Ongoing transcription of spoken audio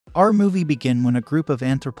Our movie begins when a group of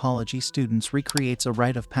anthropology students recreates a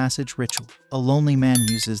rite of passage ritual. A lonely man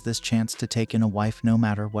uses this chance to take in a wife no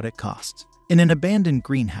matter what it costs. In an abandoned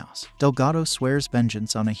greenhouse, Delgado swears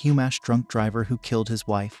vengeance on a Chumash drunk driver who killed his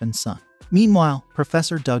wife and son. Meanwhile,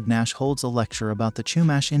 Professor Doug Nash holds a lecture about the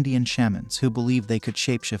Chumash Indian shamans who believe they could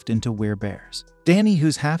shapeshift into werebears. Danny,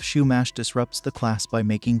 who's half Chumash, disrupts the class by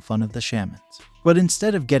making fun of the shamans. But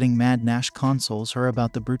instead of getting mad, Nash consoles her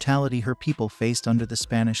about the brutality her people faced under the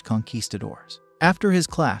Spanish conquistadors. After his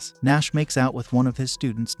class, Nash makes out with one of his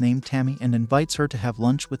students named Tammy and invites her to have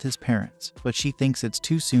lunch with his parents, but she thinks it's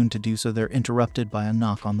too soon to do so. They're interrupted by a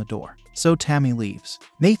knock on the door. So Tammy leaves.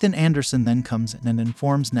 Nathan Anderson then comes in and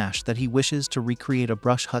informs Nash that he wishes to recreate a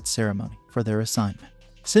brush hut ceremony for their assignment.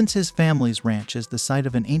 Since his family's ranch is the site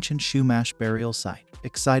of an ancient Chumash burial site,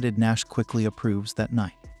 excited Nash quickly approves that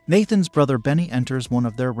night. Nathan's brother Benny enters one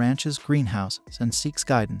of their ranch's greenhouses and seeks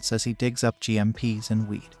guidance as he digs up GMPs and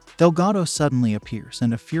weed. Delgado suddenly appears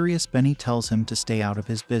and a furious Benny tells him to stay out of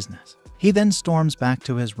his business. He then storms back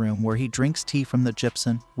to his room where he drinks tea from the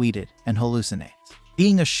gypsum, weeded, and hallucinates.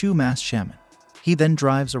 Being a Chumash shaman, he then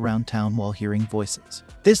drives around town while hearing voices.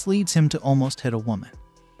 This leads him to almost hit a woman,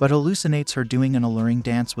 but hallucinates her doing an alluring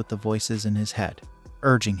dance with the voices in his head,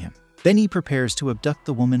 urging him. Then he prepares to abduct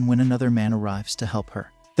the woman when another man arrives to help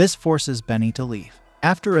her. This forces Benny to leave.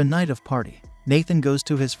 After a night of party, Nathan goes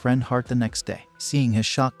to his friend Hart the next day, seeing his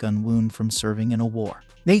shotgun wound from serving in a war.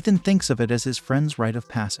 Nathan thinks of it as his friend's rite of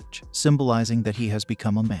passage, symbolizing that he has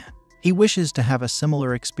become a man. He wishes to have a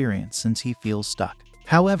similar experience since he feels stuck.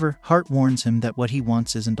 However, Hart warns him that what he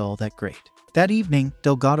wants isn't all that great. That evening,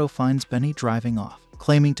 Delgado finds Benny driving off,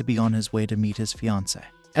 claiming to be on his way to meet his fiancée.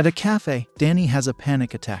 At a cafe, Danny has a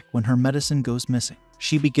panic attack when her medicine goes missing.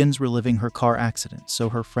 She begins reliving her car accident, so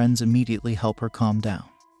her friends immediately help her calm down.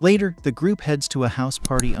 Later, the group heads to a house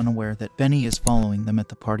party unaware that Benny is following them at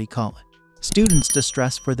the party college. Students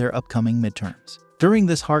distress for their upcoming midterms. During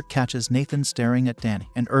this, Hart catches Nathan staring at Danny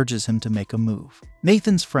and urges him to make a move.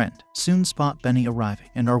 Nathan's friend soon spot Benny arriving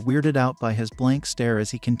and are weirded out by his blank stare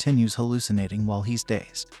as he continues hallucinating while he's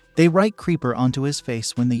dazed. They write creeper onto his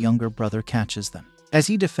face when the younger brother catches them. As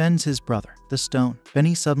he defends his brother, the stone,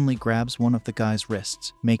 Benny suddenly grabs one of the guy's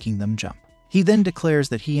wrists, making them jump. He then declares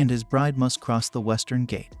that he and his bride must cross the western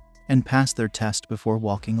gate and pass their test before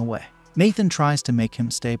walking away. Nathan tries to make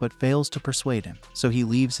him stay but fails to persuade him, so he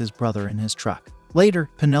leaves his brother in his truck. Later,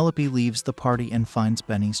 Penelope leaves the party and finds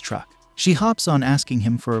Benny's truck. She hops on asking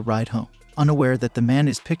him for a ride home, unaware that the man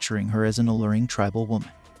is picturing her as an alluring tribal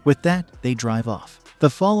woman. With that, they drive off. The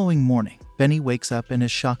following morning, Benny wakes up and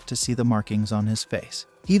is shocked to see the markings on his face.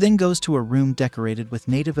 He then goes to a room decorated with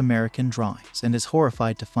Native American drawings and is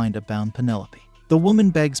horrified to find a bound Penelope. The woman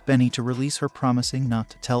begs Benny to release her, promising not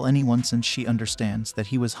to tell anyone since she understands that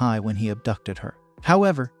he was high when he abducted her.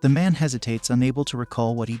 However, the man hesitates, unable to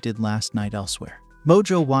recall what he did last night elsewhere.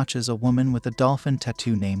 Mojo watches a woman with a dolphin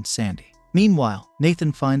tattoo named Sandy. Meanwhile,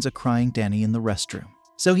 Nathan finds a crying Danny in the restroom,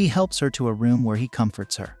 so he helps her to a room where he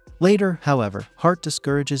comforts her. Later, however, Hart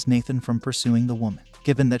discourages Nathan from pursuing the woman,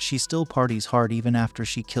 given that she still parties hard even after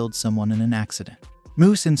she killed someone in an accident.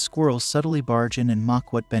 Moose and Squirrel subtly barge in and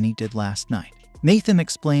mock what Benny did last night. Nathan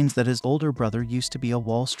explains that his older brother used to be a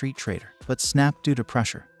Wall Street trader, but snapped due to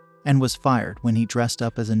pressure, and was fired when he dressed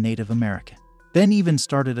up as a Native American. Ben even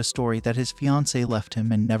started a story that his fiancée left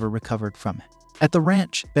him and never recovered from it. At the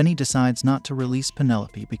ranch, Benny decides not to release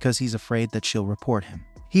Penelope because he's afraid that she'll report him.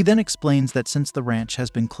 He then explains that since the ranch has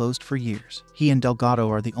been closed for years, he and Delgado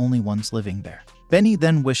are the only ones living there. Benny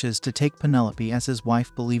then wishes to take Penelope as his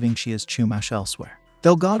wife, believing she is Chumash elsewhere.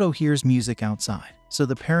 Delgado hears music outside, so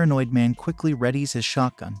the paranoid man quickly readies his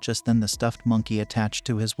shotgun. Just then, the stuffed monkey attached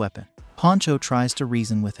to his weapon, Poncho, tries to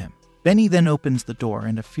reason with him. Benny then opens the door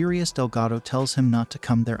and a furious Delgado tells him not to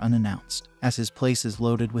come there unannounced, as his place is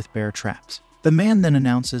loaded with bear traps. The man then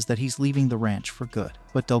announces that he's leaving the ranch for good,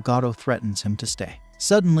 but Delgado threatens him to stay.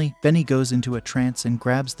 Suddenly, Benny goes into a trance and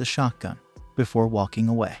grabs the shotgun before walking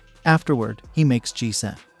away. Afterward, he makes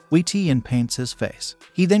G-Sen tea and paints his face.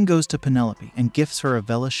 He then goes to Penelope and gifts her a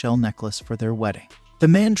Vela shell necklace for their wedding. The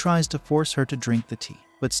man tries to force her to drink the tea,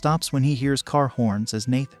 but stops when he hears car horns as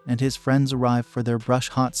Nathan and his friends arrive for their brush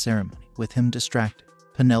hot ceremony. With him distracted,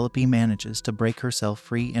 Penelope manages to break herself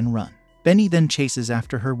free and run. Benny then chases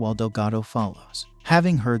after her while Delgado follows.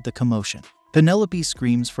 Having heard the commotion, Penelope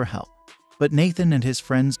screams for help, but Nathan and his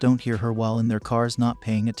friends don't hear her while in their cars, not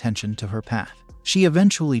paying attention to her path. She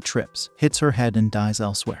eventually trips, hits her head, and dies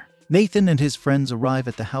elsewhere. Nathan and his friends arrive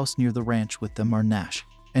at the house near the ranch. With them are Nash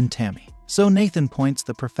and Tammy. So Nathan points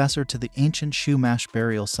the professor to the ancient Chumash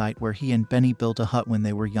burial site where he and Benny built a hut when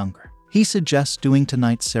they were younger. He suggests doing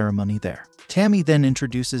tonight's ceremony there. Tammy then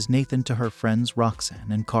introduces Nathan to her friends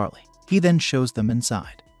Roxanne and Carly. He then shows them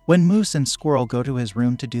inside. When Moose and Squirrel go to his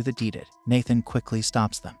room to do the deed, Nathan quickly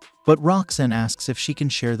stops them. But Roxanne asks if she can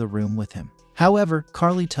share the room with him. However,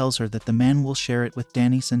 Carly tells her that the man will share it with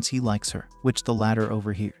Danny since he likes her, which the latter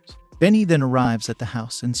overhears. Benny then arrives at the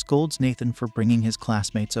house and scolds Nathan for bringing his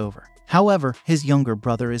classmates over. However, his younger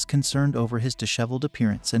brother is concerned over his disheveled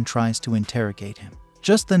appearance and tries to interrogate him.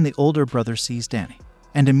 Just then the older brother sees Danny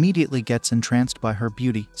and immediately gets entranced by her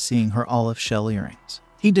beauty, seeing her olive shell earrings.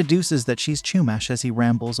 He deduces that she's Chumash as he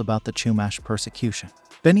rambles about the Chumash persecution.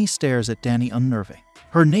 Benny stares at Danny unnerving.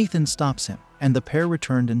 Her Nathan stops him, and the pair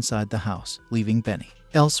returned inside the house, leaving Benny.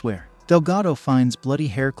 Elsewhere, Delgado finds bloody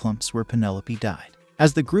hair clumps where Penelope died.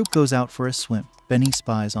 As the group goes out for a swim, Benny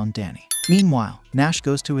spies on Danny. Meanwhile, Nash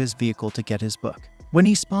goes to his vehicle to get his book. When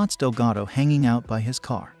he spots Delgado hanging out by his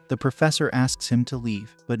car, the professor asks him to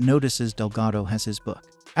leave, but notices Delgado has his book.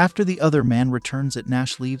 After the other man returns,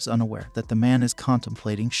 Nash leaves unaware that the man is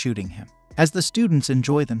contemplating shooting him. As the students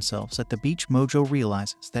enjoy themselves at the beach, Mojo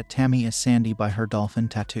realizes that Tammy is Sandy by her dolphin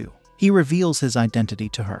tattoo. He reveals his identity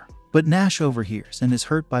to her, but Nash overhears and is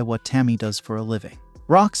hurt by what Tammy does for a living.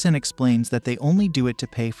 Roxanne explains that they only do it to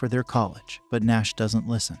pay for their college, but Nash doesn't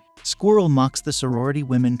listen. Squirrel mocks the sorority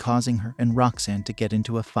women, causing her and Roxanne to get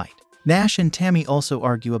into a fight. Nash and Tammy also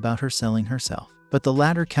argue about her selling herself, but the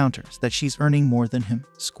latter counters that she's earning more than him.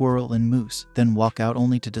 Squirrel and Moose then walk out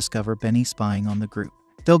only to discover Benny spying on the group.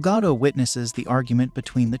 Delgado witnesses the argument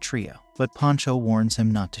between the trio, but Pancho warns him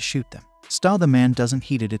not to shoot them. The man doesn't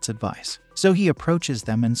heed its advice, so he approaches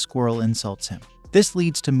them and Squirrel insults him. This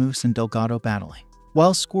leads to Moose and Delgado battling,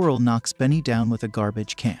 while Squirrel knocks Benny down with a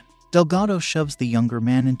garbage can. Delgado shoves the younger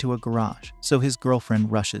man into a garage, so his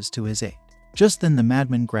girlfriend rushes to his aid. Just then the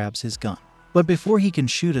madman grabs his gun, but before he can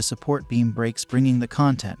shoot, a support beam breaks, bringing the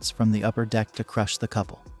contents from the upper deck to crush the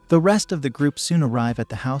couple. The rest of the group soon arrive at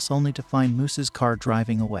the house only to find Moose's car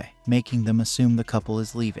driving away, making them assume the couple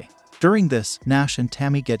is leaving. During this, Nash and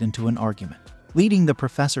Tammy get into an argument, leading the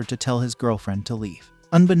professor to tell his girlfriend to leave.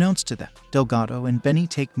 Unbeknownst to them, Delgado and Benny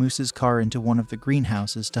take Moose's car into one of the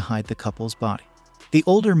greenhouses to hide the couple's body. The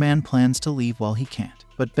older man plans to leave while he can't,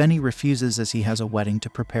 but Benny refuses as he has a wedding to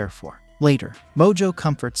prepare for. Later, Mojo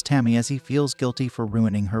comforts Tammy as he feels guilty for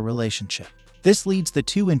ruining her relationship. This leads the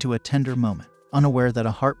two into a tender moment, unaware that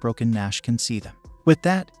a heartbroken Nash can see them. With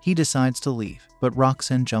that, he decides to leave, but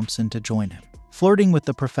Roxanne jumps in to join him. Flirting with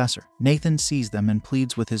the professor, Nathan sees them and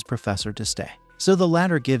pleads with his professor to stay, so the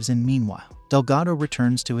latter gives in. Meanwhile, Delgado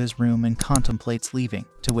returns to his room and contemplates leaving,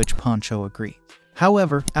 to which Pancho agrees.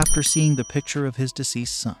 However, after seeing the picture of his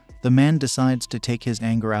deceased son, the man decides to take his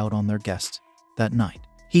anger out on their guests. That night,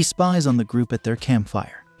 he spies on the group at their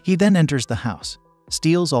campfire. He then enters the house,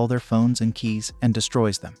 steals all their phones and keys, and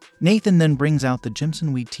destroys them. Nathan then brings out the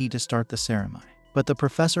Jimson weed tea to start the ceremony, but the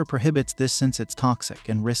professor prohibits this since it's toxic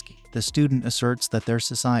and risky. The student asserts that their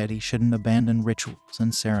society shouldn't abandon rituals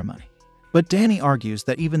and ceremony. But Danny argues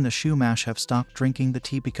that even the Chumash have stopped drinking the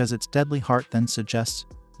tea because it's deadly. Hart then suggests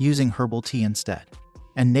using herbal tea instead,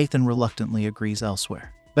 and Nathan reluctantly agrees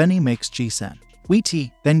elsewhere. Benny makes ginseng weed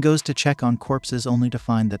tea, then goes to check on corpses only to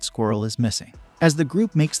find that Squirrel is missing. As the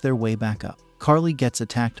group makes their way back up, Carly gets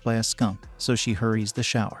attacked by a skunk, so she hurries the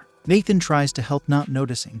shower. Nathan tries to help, not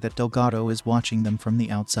noticing that Delgado is watching them from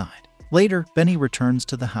the outside. Later, Benny returns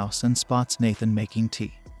to the house and spots Nathan making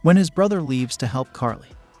tea. When his brother leaves to help Carly,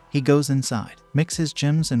 he goes inside, mixes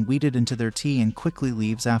gems and weed into their tea and quickly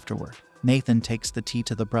leaves afterward. Nathan takes the tea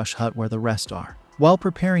to the brush hut where the rest are. While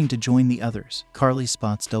preparing to join the others, Carly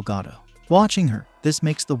spots Delgado watching her. This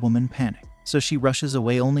makes the woman panic, so she rushes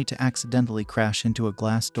away only to accidentally crash into a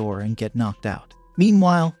glass door and get knocked out.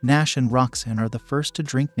 Meanwhile, Nash and Roxanne are the first to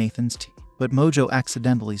drink Nathan's tea, but Mojo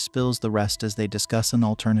accidentally spills the rest as they discuss an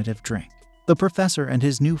alternative drink. The professor and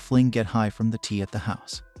his new fling get high from the tea at the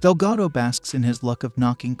house. Delgado basks in his luck of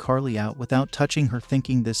knocking Carly out without touching her,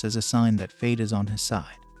 thinking this as a sign that fate is on his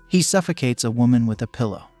side. He suffocates a woman with a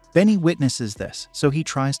pillow. Benny witnesses this, so he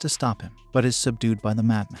tries to stop him, but is subdued by the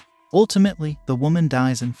madman. Ultimately, the woman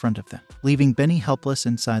dies in front of them, leaving Benny helpless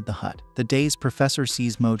inside the hut. The dazed professor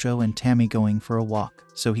sees Mojo and Tammy going for a walk,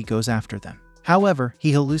 so he goes after them. However,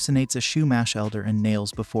 he hallucinates a Chumash elder and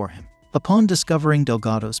Nails before him. Upon discovering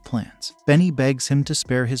Delgado's plans, Benny begs him to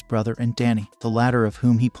spare his brother and Danny, the latter of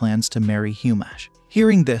whom he plans to marry Chumash.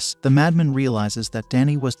 Hearing this, the madman realizes that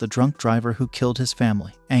Danny was the drunk driver who killed his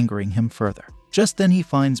family, angering him further. Just then he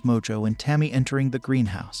finds Mojo and Tammy entering the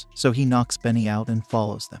greenhouse, so he knocks Benny out and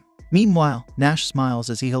follows them. Meanwhile, Nash smiles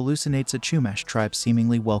as he hallucinates a Chumash tribe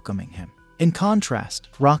seemingly welcoming him. In contrast,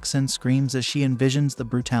 Roxanne screams as she envisions the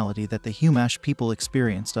brutality that the Chumash people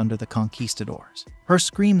experienced under the conquistadors. Her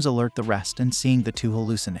screams alert the rest, and seeing the two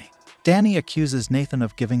hallucinate, Danny accuses Nathan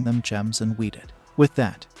of giving them gems and weeded. With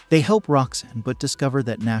that, they help Roxanne but discover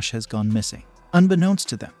that Nash has gone missing. Unbeknownst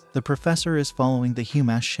to them, the professor is following the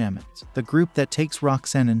Chumash shamans, the group that takes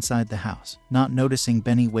Roxanne inside the house, not noticing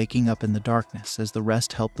Benny waking up in the darkness as the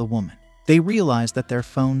rest help the woman. They realize that their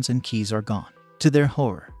phones and keys are gone. To their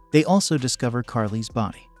horror, they also discover Carly's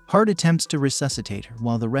body. Hart attempts to resuscitate her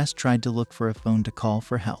while the rest tried to look for a phone to call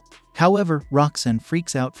for help. However, Roxanne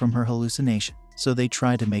freaks out from her hallucination, so they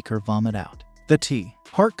try to make her vomit out.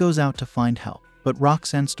 Hart goes out to find help, but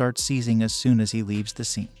Roxanne starts seizing as soon as he leaves the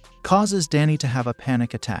scene. Causes Danny to have a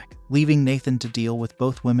panic attack, leaving Nathan to deal with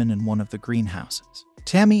both women in one of the greenhouses.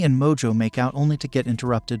 Tammy and Mojo make out only to get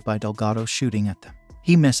interrupted by Delgado shooting at them.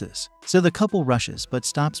 He misses, so the couple rushes but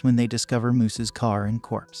stops when they discover Moose's car and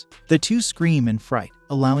corpse. The two scream in fright,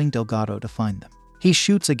 allowing Delgado to find them. He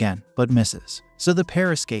shoots again, but misses, so the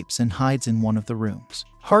pair escapes and hides in one of the rooms.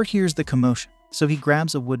 Hart hears the commotion, so he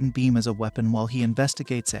grabs a wooden beam as a weapon while he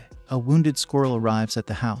investigates it. A wounded squirrel arrives at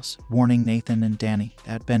the house, warning Nathan and Danny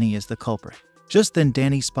that Benny is the culprit. Just then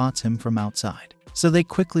Danny spots him from outside, so they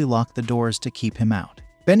quickly lock the doors to keep him out.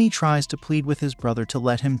 Benny tries to plead with his brother to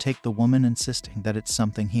let him take the woman, insisting that it's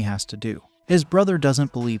something he has to do. His brother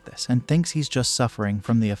doesn't believe this and thinks he's just suffering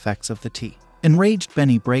from the effects of the tea. Enraged,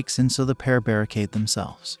 Benny breaks in, so the pair barricade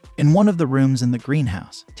themselves. In one of the rooms in the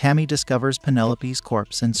greenhouse, Tammy discovers Penelope's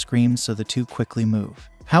corpse and screams, so the two quickly move.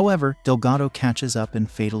 However, Delgado catches up and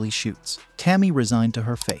fatally shoots. Tammy resigned to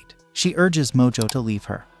her fate. She urges Mojo to leave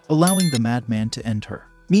her, allowing the madman to end her.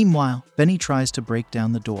 Meanwhile, Benny tries to break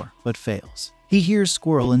down the door, but fails. He hears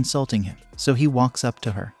Squirrel insulting him, so he walks up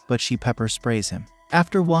to her, but she pepper sprays him.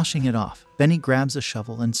 After washing it off, Benny grabs a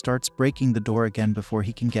shovel and starts breaking the door again before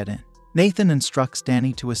he can get in. Nathan instructs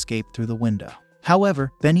Danny to escape through the window.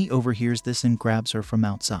 However, Benny overhears this and grabs her from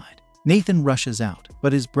outside. Nathan rushes out,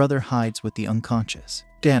 but his brother hides with the unconscious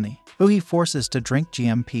Danny, who he forces to drink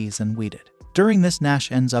GMPs and weeded. During this,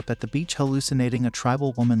 Nash ends up at the beach hallucinating a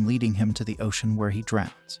tribal woman leading him to the ocean where he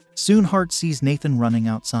drowns. Soon Hart sees Nathan running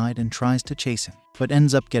outside and tries to chase him, but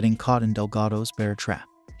ends up getting caught in Delgado's bear trap.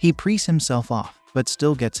 He prees himself off, but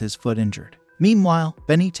still gets his foot injured. Meanwhile,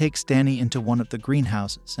 Benny takes Danny into one of the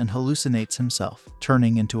greenhouses and hallucinates himself,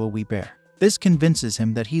 turning into a wee bear. This convinces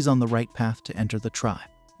him that he's on the right path to enter the tribe.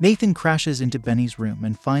 Nathan crashes into Benny's room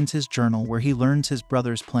and finds his journal where he learns his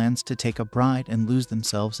brother's plans to take a bride and lose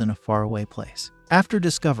themselves in a faraway place. After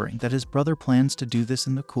discovering that his brother plans to do this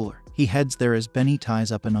in the cooler, he heads there as Benny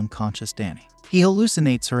ties up an unconscious Danny. He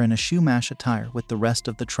hallucinates her in a Chumash attire with the rest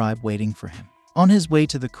of the tribe waiting for him. On his way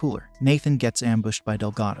to the cooler, Nathan gets ambushed by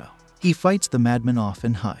Delgado. He fights the madman off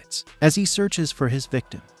and hides. As he searches for his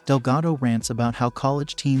victim, Delgado rants about how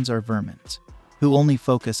college teens are vermins, who only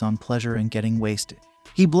focus on pleasure and getting wasted.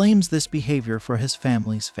 He blames this behavior for his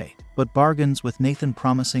family's fate, but bargains with Nathan,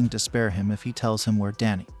 promising to spare him if he tells him where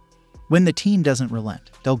Danny. When the teen doesn't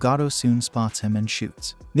relent, Delgado soon spots him and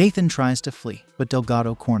shoots. Nathan tries to flee, but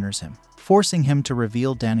Delgado corners him, forcing him to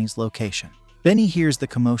reveal Danny's location. Benny hears the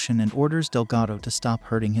commotion and orders Delgado to stop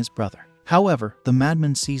hurting his brother. However, the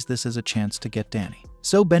madman sees this as a chance to get Danny,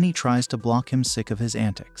 so Benny tries to block him, sick of his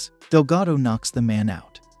antics. Delgado knocks the man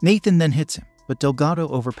out. Nathan then hits him, but Delgado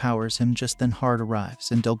overpowers him. Just then Hart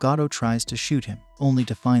arrives and Delgado tries to shoot him, only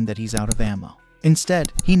to find that he's out of ammo.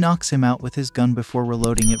 Instead, he knocks him out with his gun before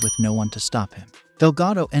reloading it with no one to stop him.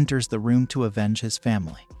 Delgado enters the room to avenge his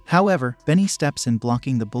family. However, Benny steps in,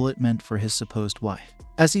 blocking the bullet meant for his supposed wife.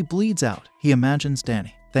 As he bleeds out, he imagines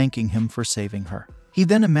Danny, thanking him for saving her. He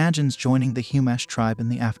then imagines joining the Chumash tribe in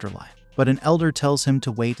the afterlife, but an elder tells him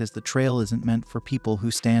to wait as the trail isn't meant for people who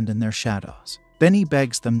stand in their shadows. Benny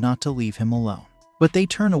begs them not to leave him alone, but they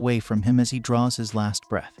turn away from him as he draws his last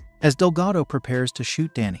breath. As Delgado prepares to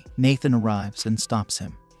shoot Danny, Nathan arrives and stops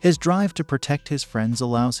him. His drive to protect his friends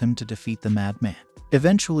allows him to defeat the madman,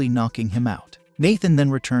 eventually knocking him out. Nathan then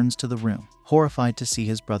returns to the room, horrified to see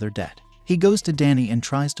his brother dead. He goes to Danny and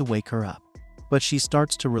tries to wake her up, but she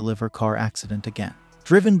starts to relive her car accident again.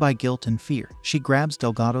 Driven by guilt and fear, she grabs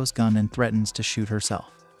Delgado's gun and threatens to shoot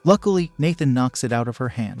herself. Luckily, Nathan knocks it out of her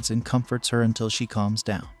hands and comforts her until she calms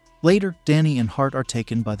down. Later, Danny and Hart are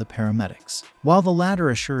taken by the paramedics, while the latter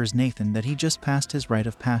assures Nathan that he just passed his rite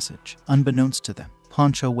of passage. Unbeknownst to them,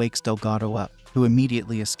 Poncho wakes Delgado up, who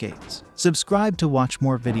immediately escapes. Subscribe to watch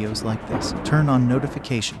more videos like this, turn on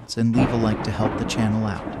notifications, and leave a like to help the channel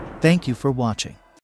out. Thank you for watching.